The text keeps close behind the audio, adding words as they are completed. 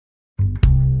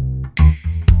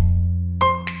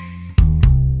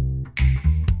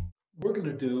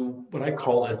going to do what I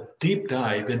call a deep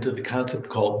dive into the concept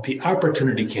called the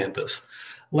Opportunity Canvas.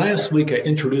 Last week, I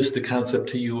introduced the concept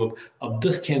to you of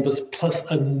this canvas plus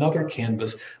another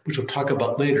canvas, which we'll talk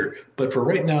about later. But for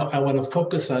right now, I want to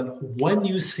focus on when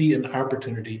you see an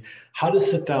opportunity, how to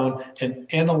sit down and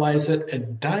analyze it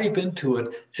and dive into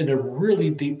it in a really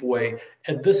deep way.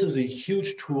 And this is a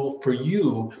huge tool for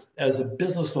you as a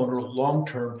business owner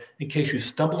long-term, in case you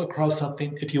stumble across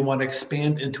something, if you want to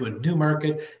expand into a new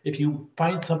market, if you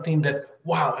find something that,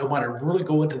 wow, I want to really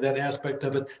go into that aspect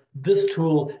of it, this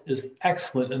tool is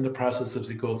excellent in the process as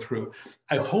you go through.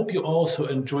 I hope you also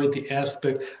enjoyed the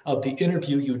aspect of the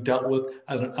interview you dealt with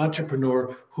an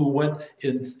entrepreneur who went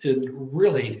in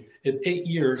 8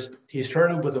 years, he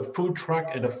started with a food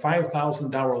truck and a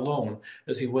 $5,000 loan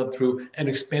as he went through and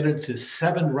expanded to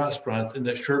 7 restaurants in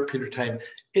that short period of time,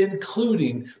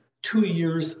 including 2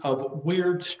 years of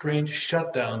weird, strange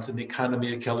shutdowns in the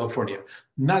economy of California.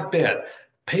 Not bad.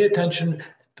 Pay attention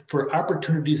for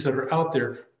opportunities that are out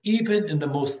there, even in the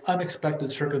most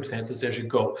unexpected circumstances as you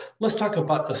go. Let's talk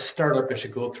about a startup as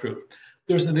you go through.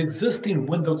 There's an existing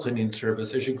window cleaning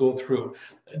service as you go through.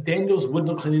 Daniel's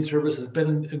window cleaning service has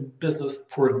been in business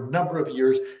for a number of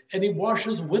years, and he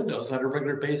washes windows on a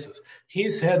regular basis.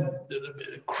 He's had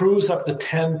crews up to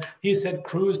 10, he's had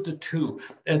crews to 2,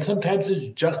 and sometimes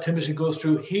it's just him as he goes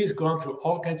through. He's gone through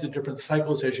all kinds of different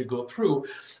cycles as you go through,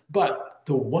 but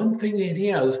the one thing that he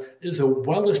has is a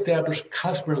well-established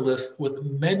customer list with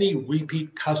many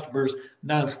repeat customers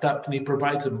nonstop, and he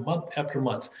provides them month after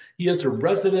month. He has a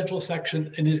residential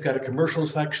section and he's got a commercial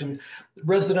section.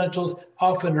 Residentials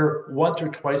often are once or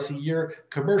twice a year.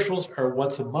 Commercials are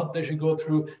once a month as you go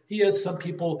through. He has some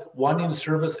people wanting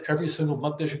service every single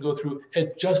month as you go through.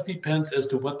 It just depends as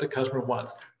to what the customer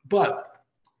wants. But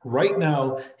right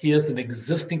now, he has an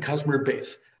existing customer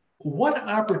base. What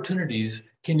opportunities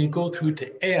can you go through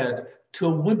to add to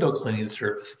a window cleaning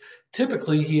service?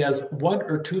 Typically, he has 1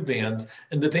 or 2 vans,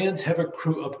 and the vans have a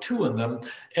crew of 2 in them,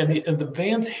 and the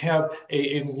vans have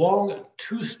a long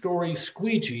 2-story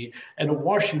squeegee and a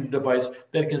washing device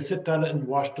that can sit down and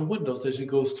wash the windows as he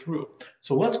goes through.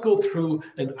 So let's go through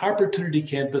an opportunity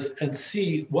canvas and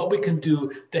see what we can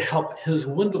do to help his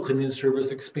window cleaning service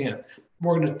expand.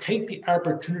 We're going to take the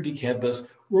opportunity canvas.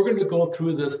 We're going to go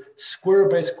through this square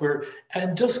by square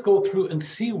and just go through and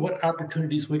see what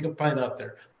opportunities we can find out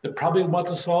there. That probably want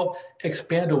to solve,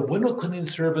 expand a window cleaning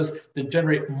service to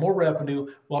generate more revenue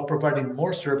while providing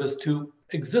more service to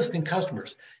existing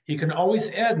customers. He can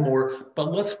always add more,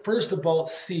 but let's first of all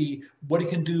see what he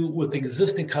can do with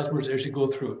existing customers as you go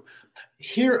through.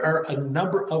 Here are a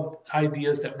number of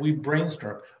ideas that we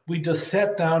brainstormed. We just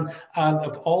sat down on,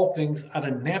 of all things, on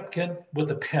a napkin with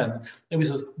a pen, and we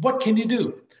said, what can you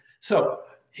do? So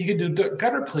he can do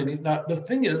gutter cleaning. Now, the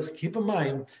thing is, keep in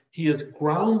mind, he is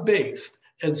ground-based.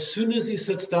 As soon as he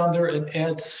sits down there and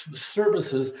adds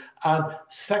services on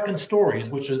second stories,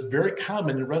 which is very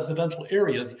common in residential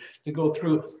areas to go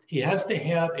through, he has to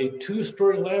have a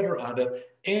 2-story ladder on it,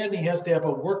 and he has to have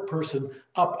a work person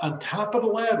up on top of the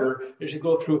ladder as you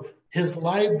go through. His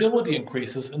liability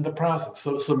increases in the process.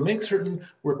 So make certain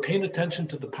we're paying attention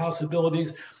to the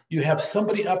possibilities. You have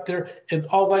somebody up there, in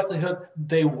all likelihood,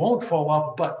 they won't fall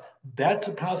off, but that's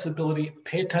a possibility.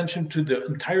 Pay attention to the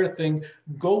entire thing.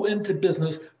 Go into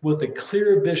business with a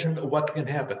clear vision of what can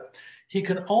happen. He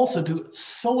can also do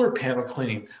solar panel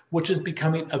cleaning, which is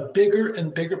becoming a bigger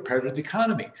and bigger part of the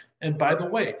economy. And by the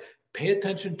way, pay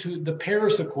attention to the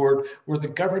Paris Accord, where the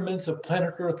governments of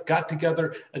planet Earth got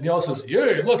together and they all says,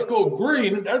 yay, let's go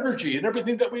green and energy and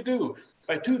everything that we do.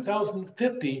 By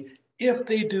 2050, if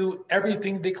they do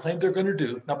everything they claim they're going to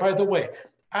do. Now, by the way,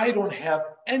 I don't have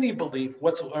any belief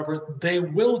whatsoever they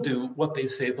will do what they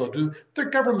say they'll do. They're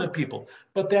government people.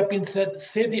 But that being said,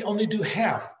 say they only do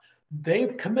half.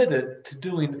 They've committed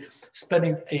to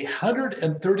spending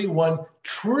 $131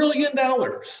 trillion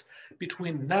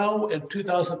between now and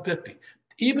 2050.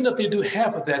 Even if they do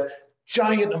half of that,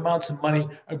 giant amounts of money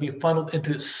are being funneled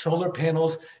into solar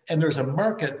panels, and there's a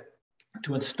market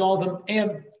to install them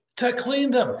and to clean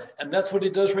them. And that's what he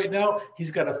does right now. He's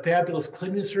got a fabulous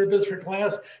cleaning service for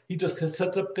glass. He just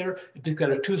sits up there. He's got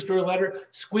a 2-story ladder,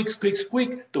 squeak, squeak,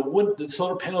 squeak. The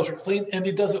solar panels are clean, and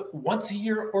he does it once a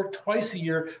year or twice a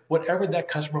year, whatever that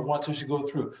customer wants as you go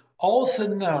through. All of a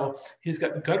sudden now, he's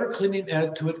got gutter cleaning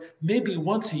added to it, maybe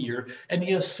once a year, and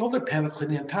he has solar panel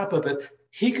cleaning on top of it.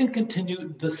 He can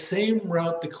continue the same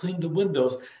route to clean the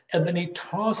windows, and then he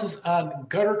tosses on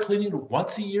gutter cleaning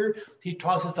once a year. He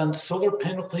tosses on solar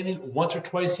panel cleaning once or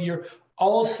twice a year,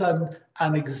 all of a sudden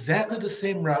on exactly the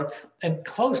same route and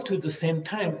close to the same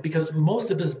time, because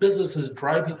most of his business is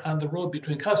driving on the road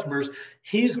between customers.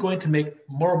 He's going to make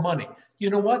more money. You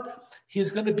know what?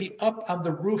 He's going to be up on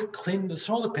the roof cleaning the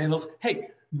solar panels. Hey,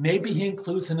 maybe he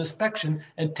includes an inspection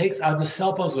and takes out the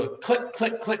cell phones, go click,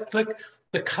 click, click, click.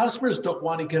 The customers don't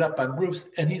want to get up on roofs,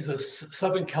 and he's a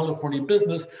Southern California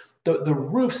business. The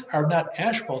roofs are not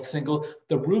asphalt shingle,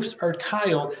 the roofs are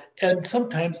tile, and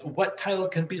sometimes wet tile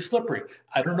can be slippery.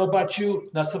 I don't know about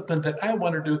you, not something that I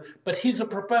want to do, but he's a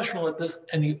professional at this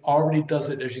and he already does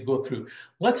it as you go through.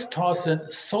 Let's toss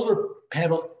in solar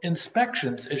panel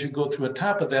inspections as you go through on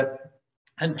top of that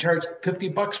and charge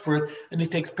 $50 for it. And he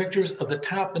takes pictures of the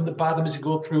top and the bottom as you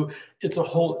go through. It's a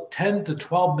whole 10 to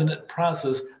 12 minute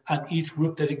process on each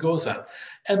roof that he goes on.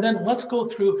 And then let's go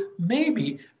through,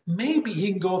 maybe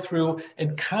he can go through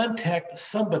and contact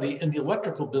somebody in the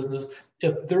electrical business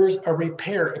if there's a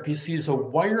repair, if he sees a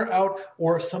wire out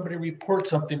or somebody reports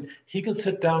something. He can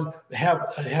sit down,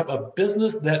 have a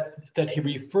business that he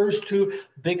refers to.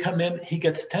 They come in, he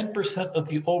gets 10% of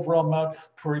the overall amount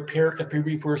for repair if he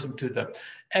refers them to them.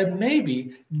 And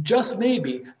maybe, just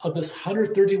maybe, of this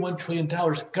 $131 trillion,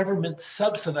 government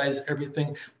subsidizes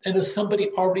everything. And if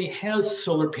somebody already has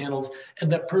solar panels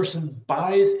and that person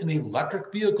buys an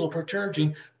electric vehicle for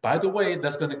charging, by the way,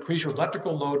 that's going to increase your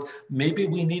electrical load. Maybe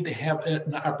we need to have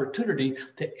an opportunity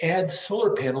to add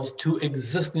solar panels to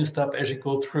existing stuff as you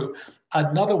go through.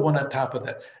 Another one on top of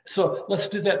that. So let's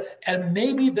do that. And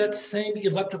maybe that same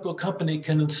electrical company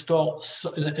can install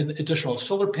an additional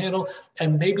solar panel,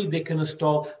 and maybe they can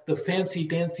install the fancy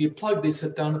dancy plug they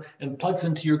sit down and plugs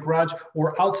into your garage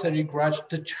or outside your garage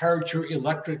to charge your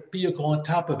electric vehicle on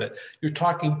top of it. You're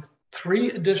talking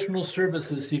 3 additional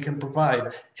services he can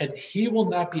provide, and he will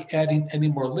not be adding any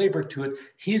more labor to it.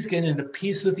 He's getting a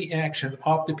piece of the action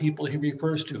off the people he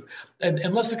refers to. And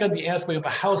let's look at the aspect of a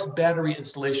house battery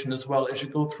installation as well as you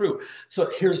go through. So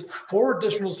here's 4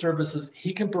 additional services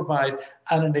he can provide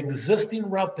on an existing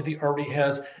route that he already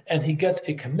has, and he gets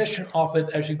a commission off it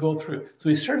as you go through. So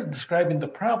he started describing the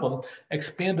problem,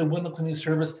 expanded window cleaning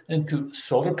service into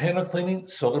solar panel cleaning,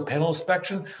 solar panel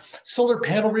inspection, solar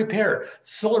panel repair,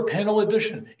 solar panel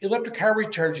addition, electric car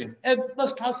recharging, and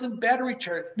let's toss in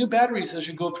new batteries as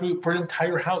you go through for an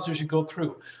entire house as you go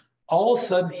through. All of a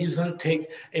sudden, he's going to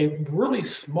take a really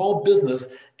small business,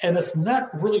 and it's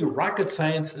not really rocket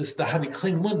science as to how to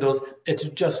clean windows. It's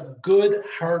just good,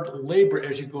 hard labor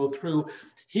as you go through.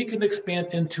 He can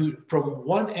expand into from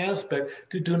one aspect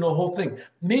to doing the whole thing.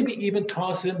 Maybe even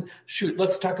toss in,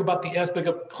 let's talk about the aspect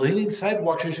of cleaning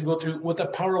sidewalks as you go through with a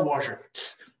power washer.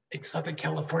 In Southern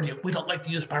California, we don't like to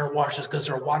use power washers because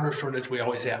there's a water shortage we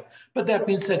always have. But that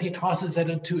being said, he tosses that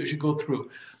in too as you go through.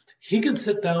 He can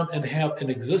sit down and have an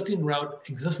existing route,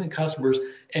 existing customers,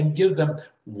 and give them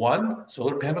 1,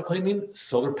 solar panel cleaning,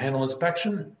 solar panel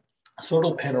inspection,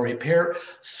 solar panel repair,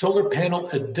 solar panel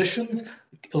additions,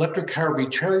 electric car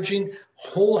recharging,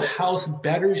 whole house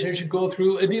batteries as you go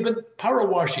through, and even power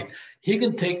washing. He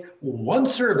can take 1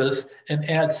 service and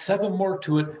add 7 more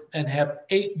to it and have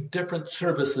 8 different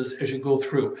services as you go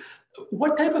through.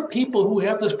 What type of people who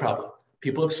have this problem?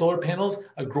 People with solar panels,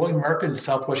 a growing market in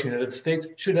Southwest United States,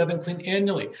 should have them cleaned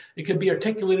annually. It can be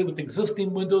articulated with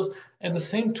existing windows and the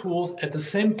same tools at the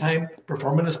same time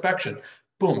perform an inspection.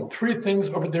 Boom, 3 things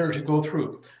over there as you go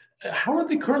through. How are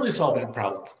they currently solving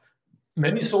problems?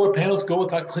 Many solar panels go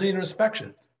without cleaning or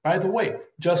inspection. By the way,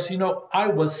 just so you know, I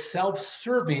was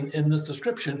self-serving in this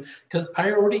description because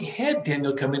I already had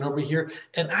Daniel coming over here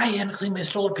and I hadn't cleaned my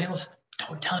solar panels,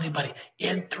 don't tell anybody,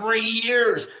 in 3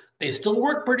 years. They still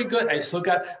work pretty good. I still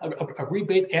got a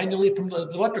rebate annually from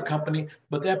the electric company.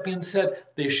 But that being said,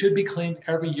 they should be cleaned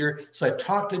every year. So I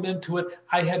talked him into it.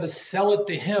 I had to sell it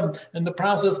to him in the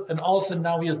process. And all of a sudden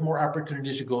now he has more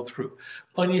opportunities to go through.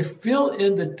 When you fill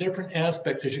in the different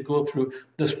aspects as you go through,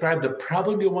 describe the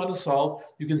problem you want to solve.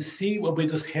 You can see what we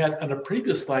just had on a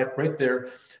previous slide right there.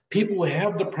 People who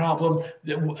have the problem,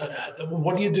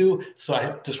 what do you do? So I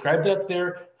have described that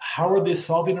there. How are they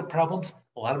solving the problems?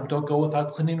 A lot of them don't go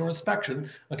without cleaning or inspection.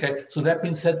 Okay, so that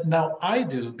being said, now I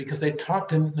do because I talked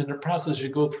to him in the process you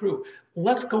go through.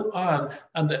 Let's go on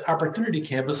the opportunity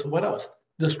canvas. What else?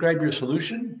 Describe your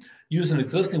solution, use an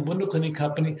existing window cleaning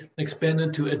company, expand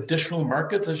into additional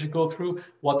markets as you go through,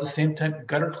 while at the same time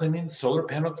gutter cleaning, solar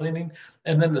panel cleaning,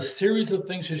 and then the series of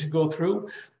things as you go through.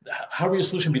 How will your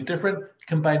solution be different?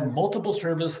 Combine multiple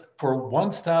services for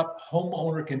one-stop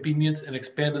homeowner convenience and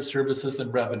expanded services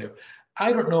and revenue.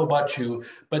 I don't know about you,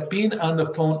 but being on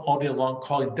the phone all day long,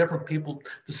 calling different people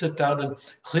to sit down and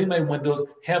clean my windows,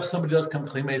 have somebody else come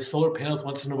clean my solar panels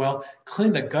once in a while,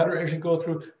 clean the gutter as you go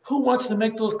through. Who wants to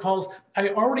make those calls? I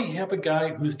already have a guy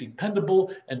who's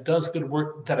dependable and does good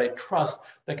work that I trust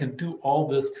that can do all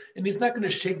this. And he's not going to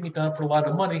shake me down for a lot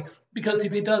of money, because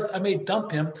if he does, I may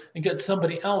dump him and get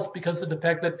somebody else because of the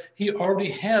fact that he already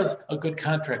has a good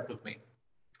contract with me.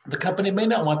 The company may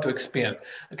not want to expand.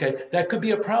 Okay, that could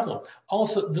be a problem.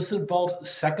 Also, this involves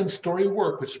second story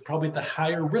work, which is probably the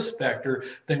higher risk factor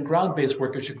than ground-based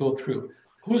work as you go through.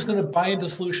 Who's going to buy into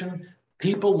the solution?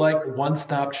 People like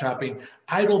one-stop shopping.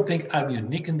 I don't think I'm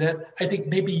unique in that. I think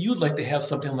maybe you'd like to have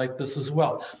something like this as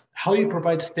well. How you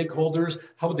provide stakeholders,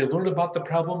 how would they learn about the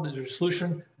problem, the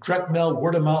solution, direct mail,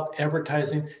 word of mouth,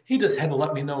 advertising. He just had to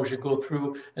let me know as you go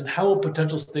through, and how will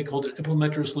potential stakeholders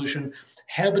implement your solution,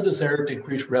 have a desire to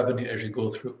increase revenue as you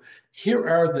go through. Here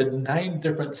are the 9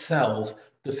 different cells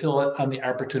to fill it on the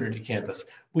opportunity canvas.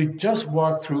 We just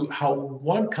walked through how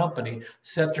one company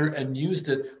sat there and used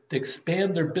it to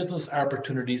expand their business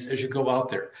opportunities as you go out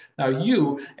there. Now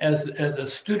you, as a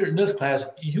student in this class,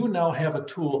 you now have a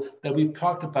tool that we've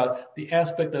talked about, the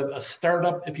aspect of a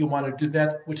startup, if you want to do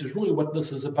that, which is really what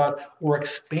this is about, or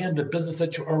expand a business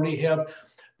that you already have.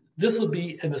 This will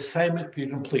be an assignment for you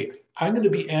to complete. I'm going to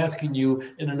be asking you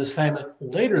in an assignment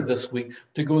later this week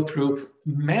to go through,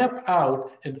 map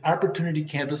out an opportunity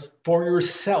canvas for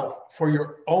yourself, for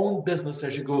your own business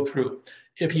as you go through.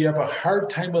 If you have a hard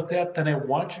time with that, then I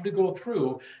want you to go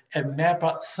through and map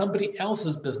out somebody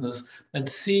else's business and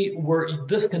see where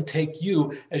this can take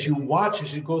you as you watch,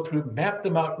 as you go through, map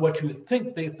them out what you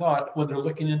think they thought when they're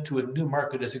looking into a new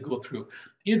market as you go through.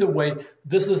 Either way,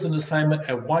 this is an assignment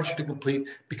I want you to complete,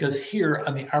 because here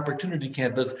on the opportunity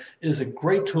canvas is a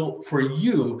great tool for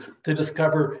you to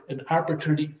discover an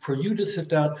opportunity for you to sit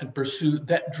down and pursue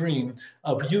that dream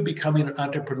of you becoming an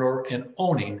entrepreneur and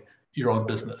owning your own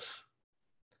business.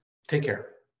 Take care.